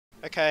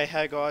Okay,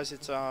 hey guys,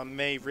 it's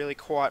me, really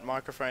quiet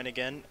microphone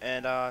again,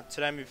 and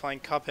today I'm going to be playing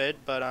Cuphead,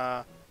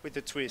 but with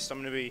a twist.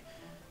 I'm going to be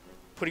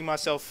giving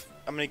myself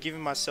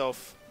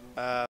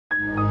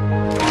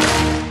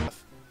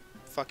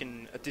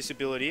fucking a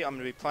disability. I'm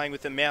going to be playing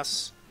with a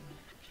mouse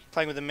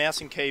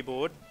and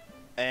keyboard,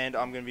 and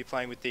I'm going to be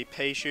playing with the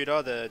P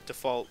shooter, the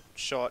default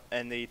shot,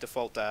 and the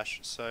default dash.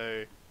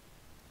 So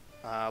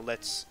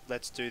let's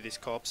do this,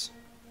 cops.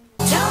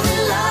 Tell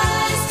me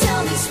lies,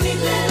 tell me sweet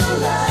little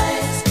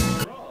lies.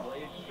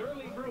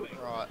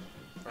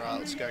 Right,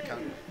 let's go,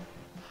 cunt.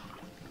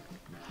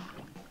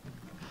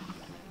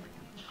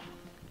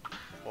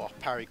 Oh,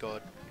 parry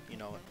god, you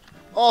know it.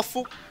 Oh,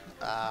 fuck!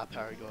 Ah,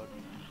 parry god.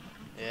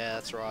 Yeah,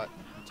 that's right.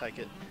 Take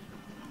it.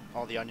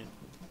 Oh, the onion.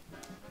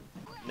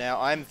 Now,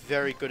 I'm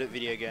very good at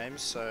video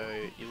games, so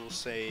you will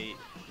see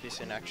this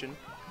in action.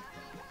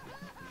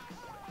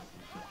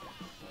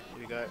 Here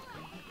we go.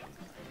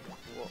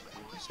 Whoa.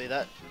 See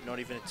that? Not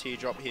even a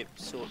teardrop hit,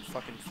 still at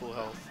fucking full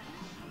health.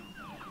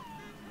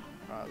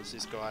 Alright, there's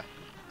this guy.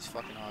 He's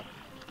fucking hard.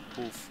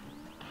 Oof.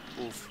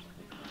 Oof.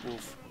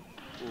 Oof.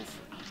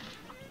 Oof.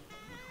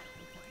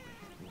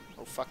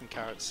 Oh, fucking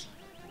carrots.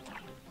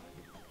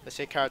 They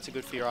say carrots are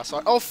good for your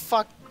eyesight. Oh,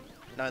 fuck!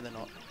 No, they're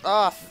not.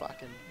 Ah,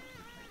 fucking.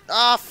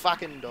 Ah,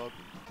 fucking dog.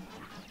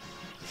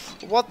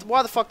 What?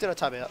 Why the fuck did I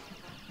tab out?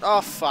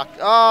 Oh, fuck.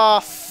 Oh,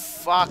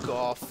 fuck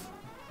off.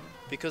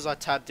 Because I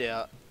tabbed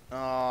out.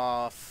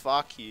 Oh,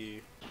 fuck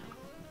you.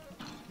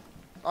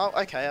 Oh,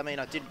 okay. I mean,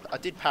 I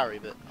did parry,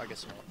 but I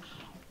guess not.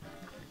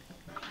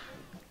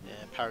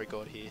 Yeah, parry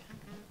god here.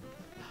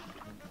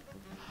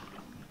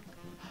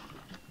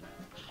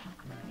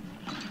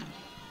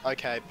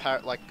 Okay,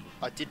 like,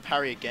 I did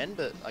parry again,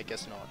 but I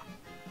guess not.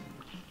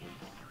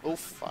 Oh,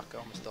 fuck, I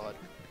almost died.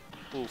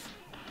 Oof,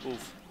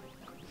 oof.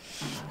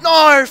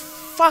 No!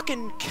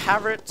 Fucking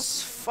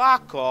carrots!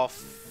 Fuck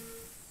off.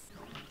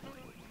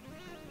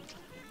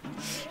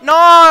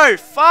 No!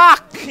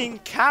 Fucking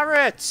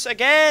carrots!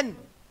 Again!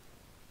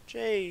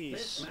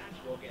 Jeez.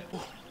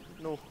 Oh,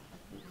 no.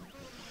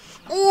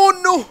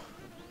 Oh, no!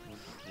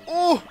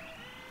 Oh!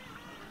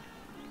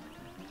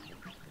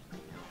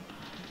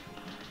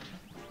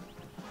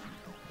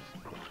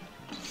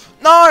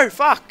 No!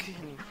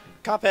 Fucking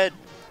Cuphead!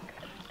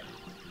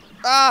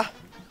 Ah!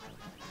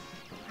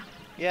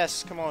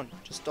 Yes, come on.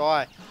 Just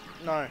die.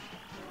 No. I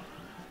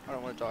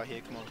don't want to die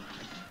here. Come on.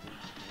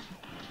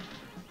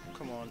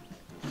 Come on.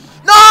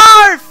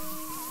 No!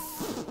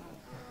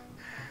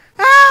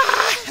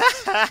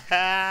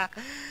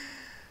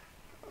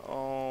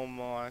 Oh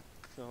my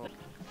god.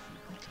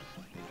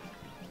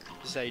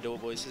 This is how you do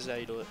it, boys. This is how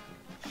you do it.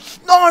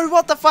 No!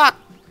 What the fuck?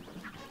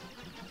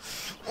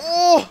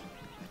 Oh!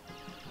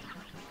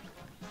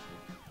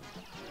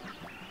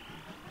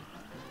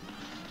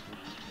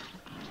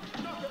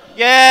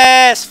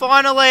 Yes!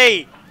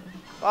 Finally!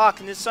 Fuck,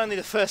 and this is only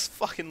the first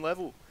fucking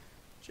level.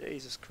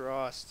 Jesus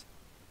Christ.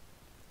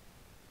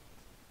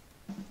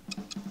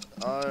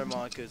 Oh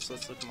my goodness,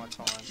 let's look at my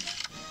time.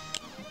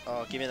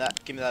 Oh, give me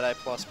that A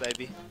plus,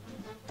 baby.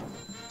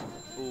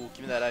 Ooh,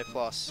 give me that A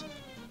plus.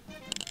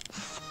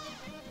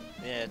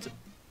 Yeah, it's a...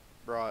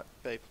 Right,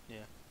 babe,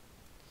 yeah.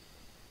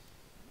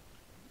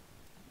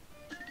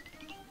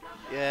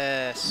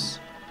 Yes!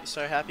 You're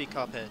so happy,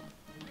 Cuphead.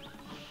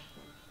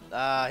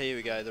 Ah, here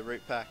we go, the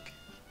root pack.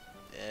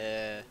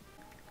 Yeah.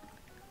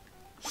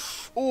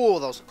 Oh,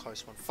 that was a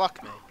close one.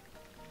 Fuck me.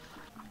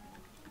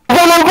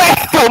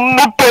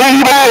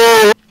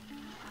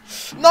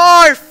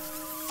 No!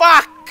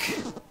 Fuck!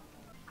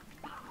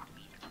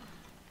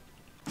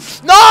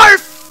 No!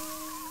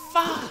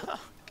 Fuck!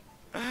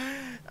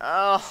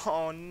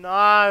 Oh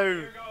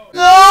no!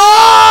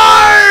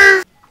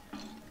 No!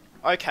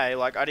 Okay,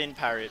 like I didn't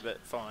parry it,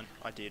 but fine.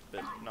 I did,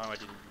 but no, I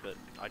didn't. But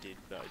I did.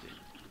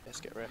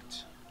 Let's get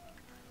wrecked.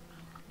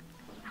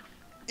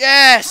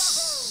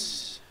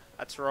 Yes!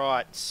 That's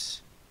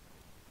right.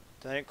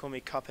 They don't call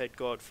me Cuphead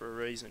God for a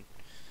reason.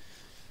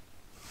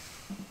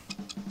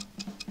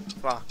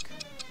 Fuck.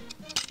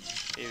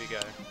 Here we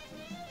go.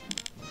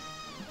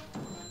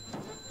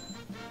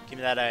 Give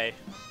me that A.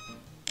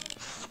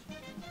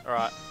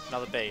 Alright,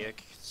 another B.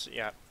 Okay, so,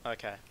 yeah,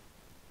 okay.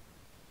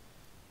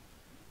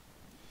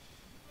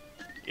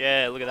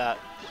 Yeah, look at that.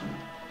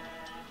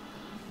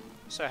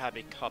 So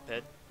happy,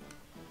 Cuphead.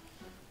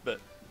 But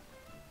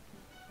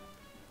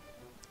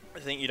I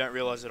think you don't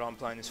realise that I'm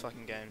playing this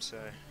fucking game, so...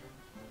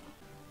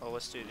 Oh,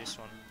 let's do this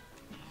one.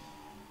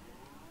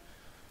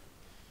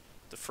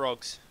 The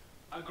frogs.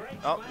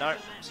 Oh, no,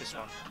 it's this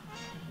one.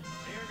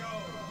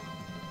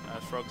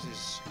 Frogs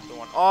is the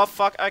one. Oh,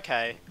 fuck,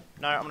 okay.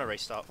 No, I'm gonna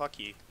restart. Fuck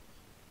you.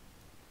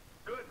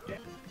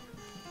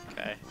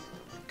 Okay.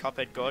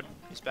 Cuphead God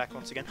is back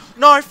once again.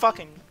 No,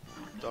 fucking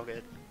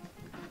doghead.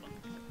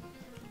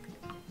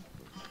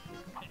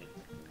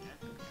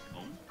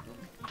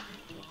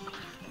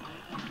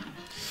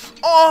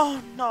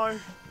 Oh, no.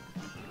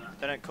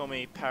 They don't call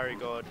me Parry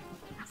God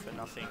for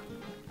nothing.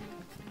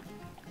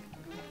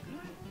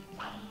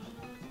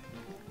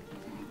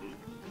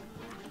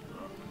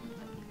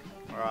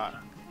 Alright.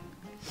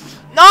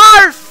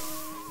 No!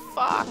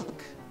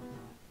 Fuck!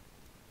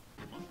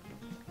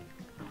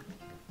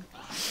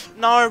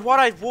 No, why'd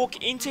I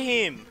walk into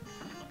him?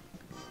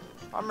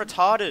 I'm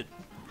retarded.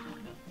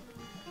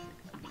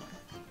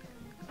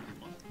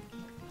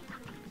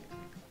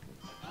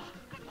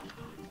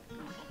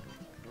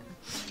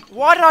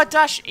 Why did I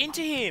dash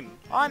into him?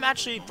 I'm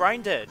actually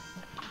brain dead.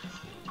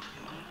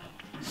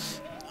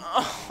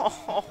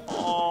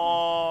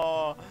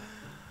 Oh.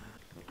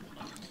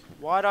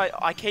 Why do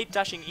I keep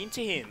dashing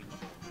into him?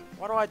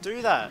 Why do I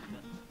do that?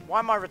 Why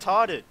am I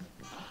retarded?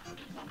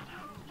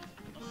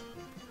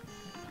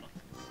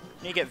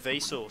 Need to get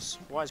Vsauce.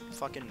 Why is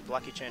fucking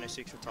Blackie Channel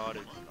 6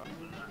 retarded?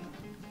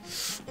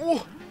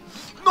 Oh!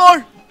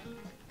 No!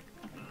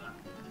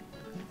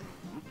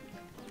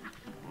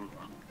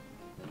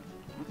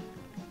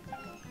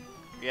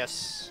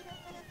 Yes.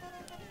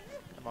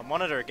 And my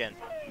monitor again.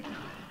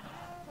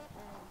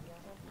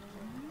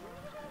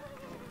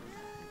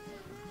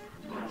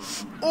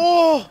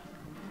 Oh!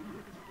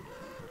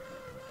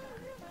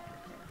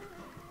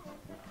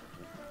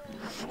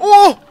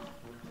 Oh!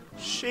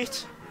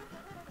 Shit.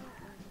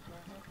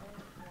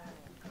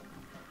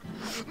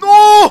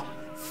 No!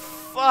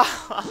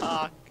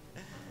 Fuck.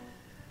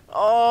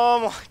 Oh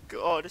my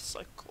god, it's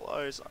so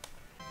close.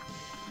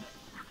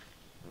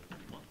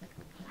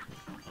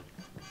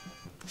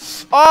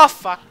 Oh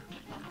fuck.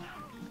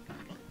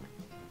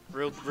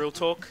 Real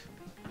talk,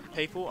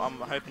 people. I'm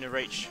hoping to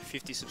reach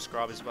 50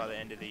 subscribers by the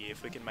end of the year.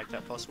 If we can make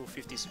that possible,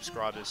 50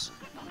 subscribers.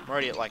 I'm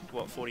already at like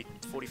what 40,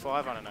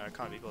 45. I don't know. I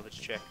can't be bothered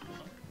to check.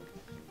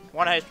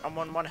 I'm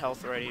on 1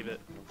 health already, but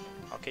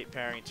I'll keep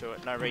powering to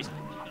it. No reason.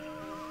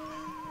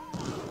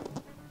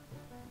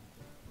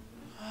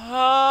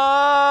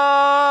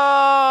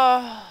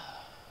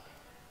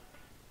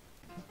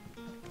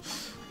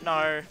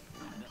 No.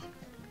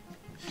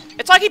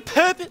 It's like he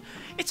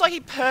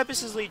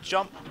purposely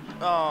jumped.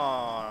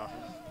 Oh.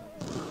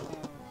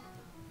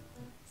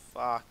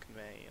 Fuck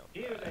me.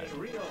 Here's a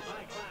real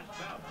high-class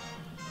bout.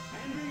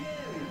 And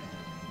begin.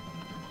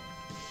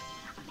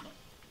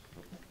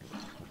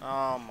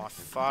 Oh my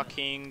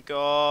fucking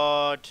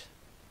god.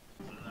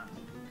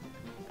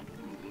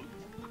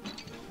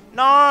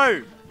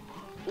 No!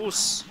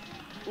 Us.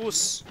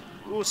 Us.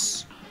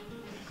 Us.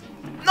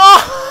 No!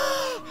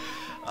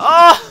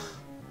 Oh!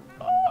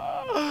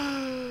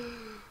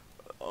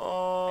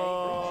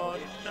 Oh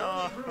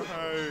no!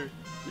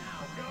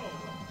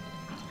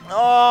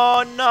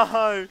 Oh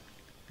no!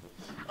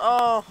 Oh!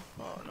 Oh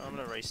no! I'm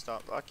gonna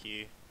restart. Fuck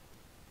you.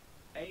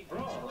 A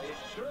brawl is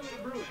surely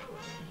brewing.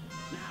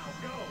 Now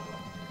go.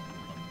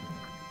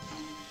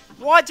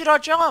 Why did I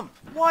jump?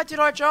 Why did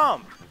I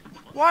jump?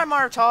 Why am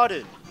I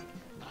retarded?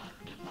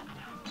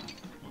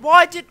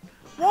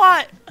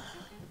 Why?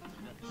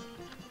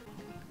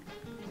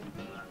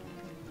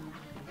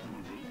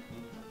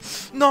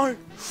 No!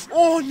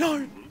 Oh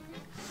no!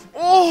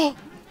 Oh!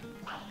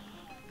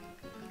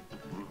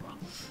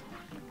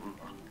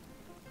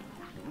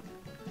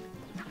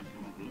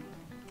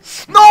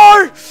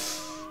 No!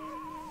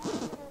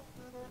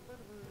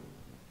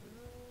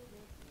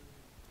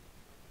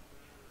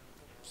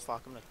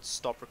 Fuck, I'm gonna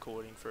stop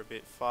recording for a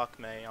bit. Fuck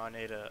me, I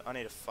need a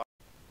fuck.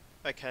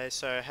 Okay,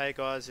 so hey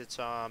guys, it's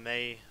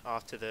me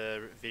after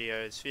the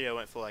video. This video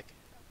went for like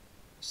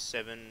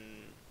 7,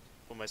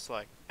 almost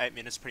like 8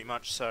 minutes pretty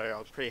much, so I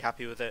was pretty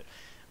happy with it.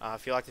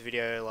 If you like the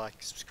video,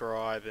 like,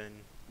 subscribe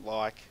and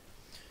like,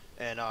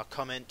 and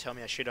comment, tell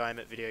me how shit I am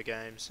at video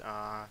games,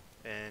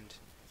 and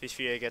if this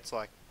video gets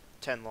like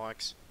 10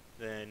 likes,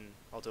 then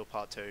I'll do a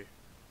part 2,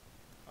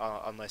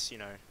 unless, you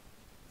know,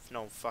 if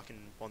no one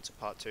fucking wants a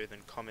part 2,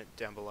 then comment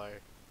down below,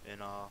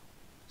 and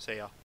see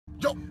ya.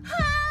 Yo,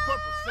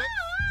 purple sex,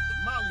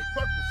 Molly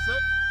purple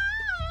sex,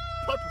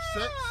 Molly purple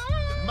sex,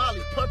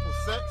 Molly purple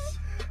sex,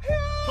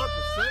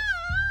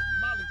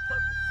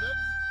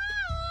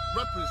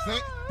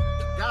 represent,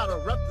 gotta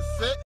rep the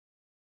set.